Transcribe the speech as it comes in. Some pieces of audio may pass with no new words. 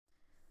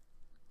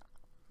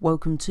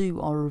Welcome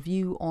to our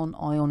review on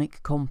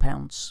ionic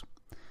compounds.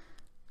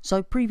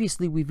 So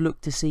previously we've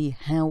looked to see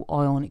how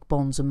ionic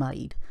bonds are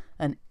made,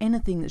 and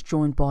anything that's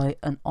joined by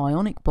an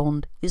ionic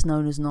bond is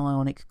known as an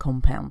ionic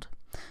compound.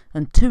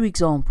 And two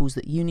examples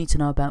that you need to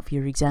know about for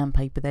your exam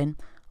paper then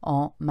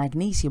are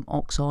magnesium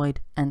oxide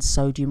and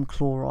sodium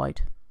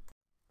chloride.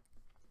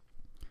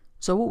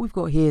 So what we've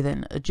got here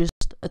then are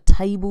just a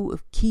table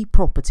of key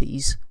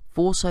properties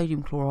for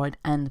sodium chloride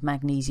and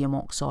magnesium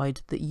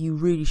oxide that you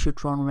really should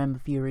try and remember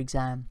for your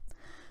exam.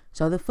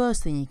 So the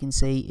first thing you can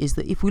see is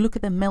that if we look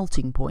at their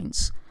melting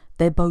points,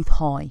 they're both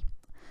high.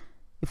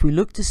 If we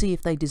look to see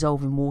if they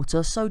dissolve in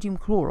water, sodium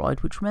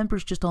chloride, which remember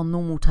is just our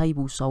normal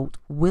table salt,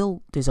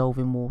 will dissolve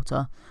in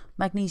water.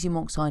 Magnesium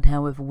oxide,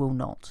 however, will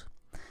not.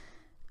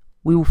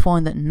 We will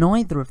find that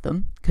neither of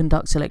them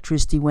conducts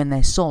electricity when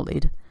they're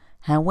solid.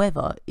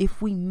 However,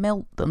 if we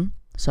melt them,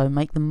 so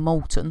make them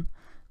molten,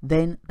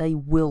 then they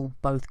will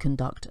both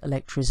conduct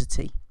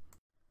electricity.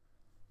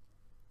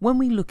 When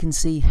we look and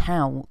see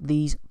how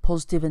these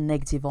positive and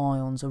negative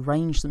ions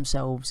arrange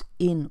themselves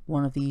in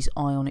one of these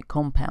ionic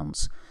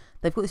compounds,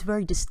 they've got this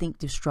very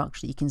distinctive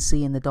structure that you can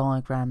see in the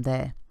diagram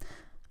there.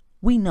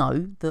 We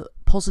know that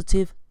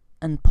positive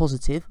and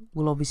positive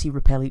will obviously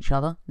repel each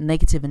other,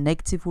 negative and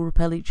negative will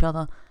repel each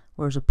other,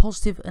 whereas a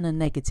positive and a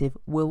negative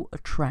will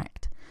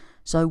attract.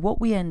 So what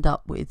we end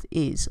up with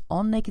is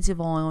our negative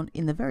ion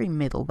in the very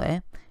middle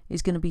there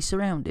is going to be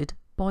surrounded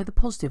by the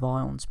positive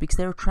ions because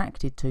they're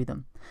attracted to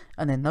them,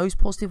 and then those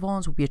positive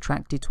ions will be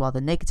attracted to other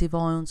negative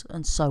ions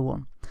and so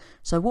on.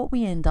 So what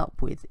we end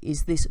up with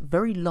is this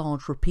very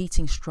large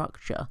repeating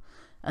structure,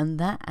 and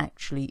that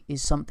actually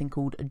is something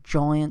called a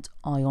giant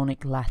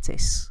ionic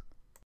lattice.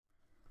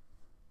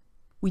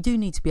 We do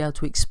need to be able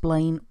to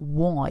explain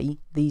why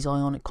these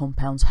ionic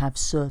compounds have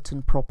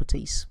certain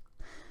properties.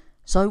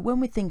 So when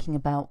we're thinking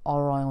about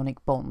our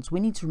ionic bonds, we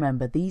need to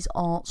remember these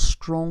are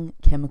strong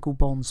chemical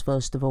bonds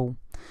first of all.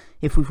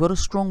 If we've got a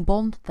strong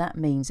bond, that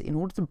means in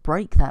order to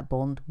break that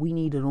bond, we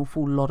need an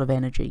awful lot of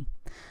energy.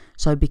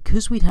 So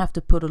because we'd have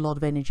to put a lot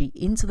of energy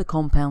into the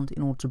compound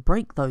in order to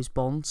break those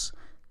bonds,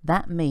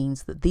 that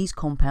means that these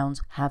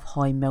compounds have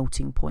high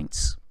melting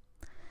points.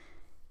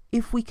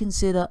 If we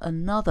consider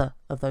another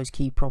of those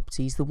key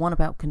properties, the one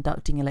about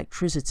conducting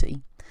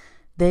electricity,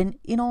 then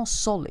in our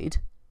solid,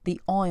 the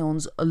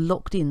ions are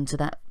locked into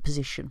that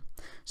position.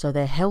 So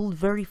they're held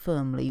very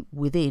firmly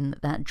within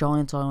that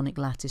giant ionic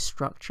lattice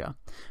structure,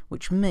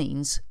 which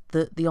means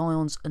that the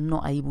ions are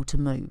not able to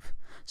move.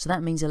 So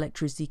that means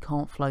electricity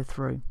can't flow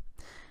through.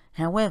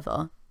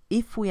 However,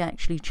 if we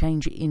actually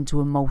change it into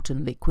a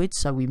molten liquid,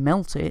 so we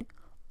melt it,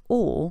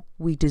 or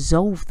we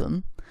dissolve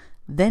them,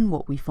 then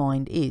what we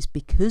find is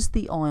because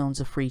the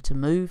ions are free to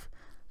move,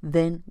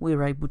 then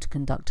we're able to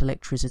conduct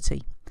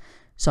electricity.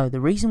 So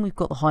the reason we've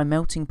got the high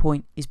melting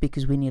point is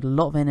because we need a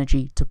lot of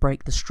energy to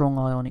break the strong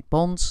ionic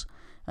bonds,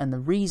 and the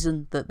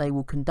reason that they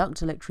will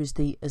conduct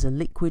electricity as a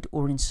liquid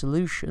or in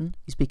solution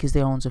is because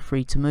the ions are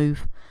free to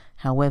move.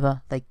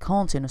 However, they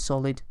can't in a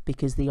solid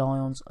because the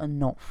ions are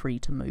not free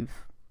to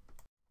move.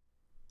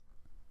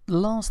 The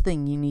last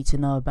thing you need to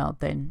know about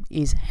then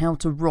is how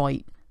to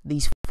write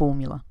these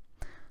formulae.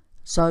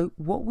 So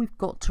what we've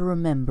got to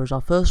remember as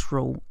our first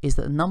rule is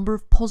that the number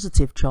of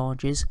positive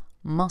charges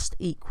must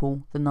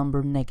equal the number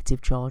of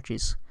negative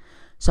charges.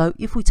 So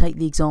if we take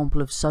the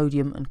example of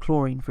sodium and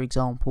chlorine for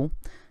example,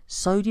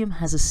 sodium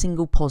has a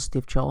single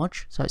positive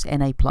charge, so it's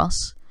Na+,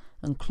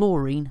 and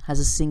chlorine has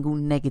a single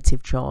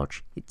negative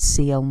charge, it's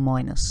Cl-.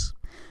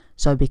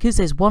 So because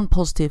there's one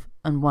positive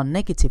and one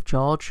negative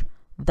charge,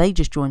 they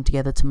just join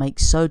together to make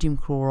sodium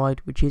chloride,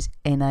 which is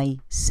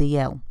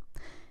NaCl.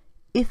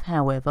 If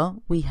however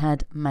we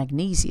had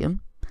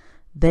magnesium,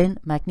 then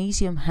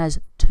magnesium has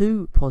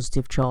two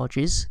positive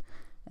charges,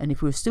 and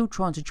if we were still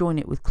trying to join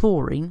it with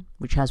chlorine,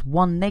 which has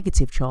one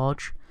negative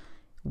charge,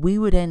 we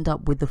would end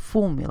up with the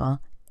formula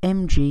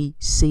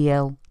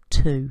MgCl2,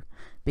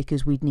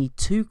 because we'd need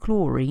two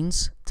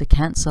chlorines to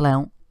cancel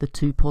out the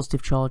two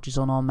positive charges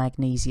on our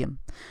magnesium.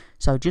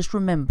 So just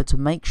remember to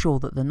make sure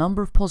that the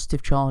number of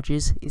positive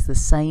charges is the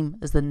same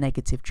as the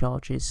negative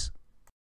charges.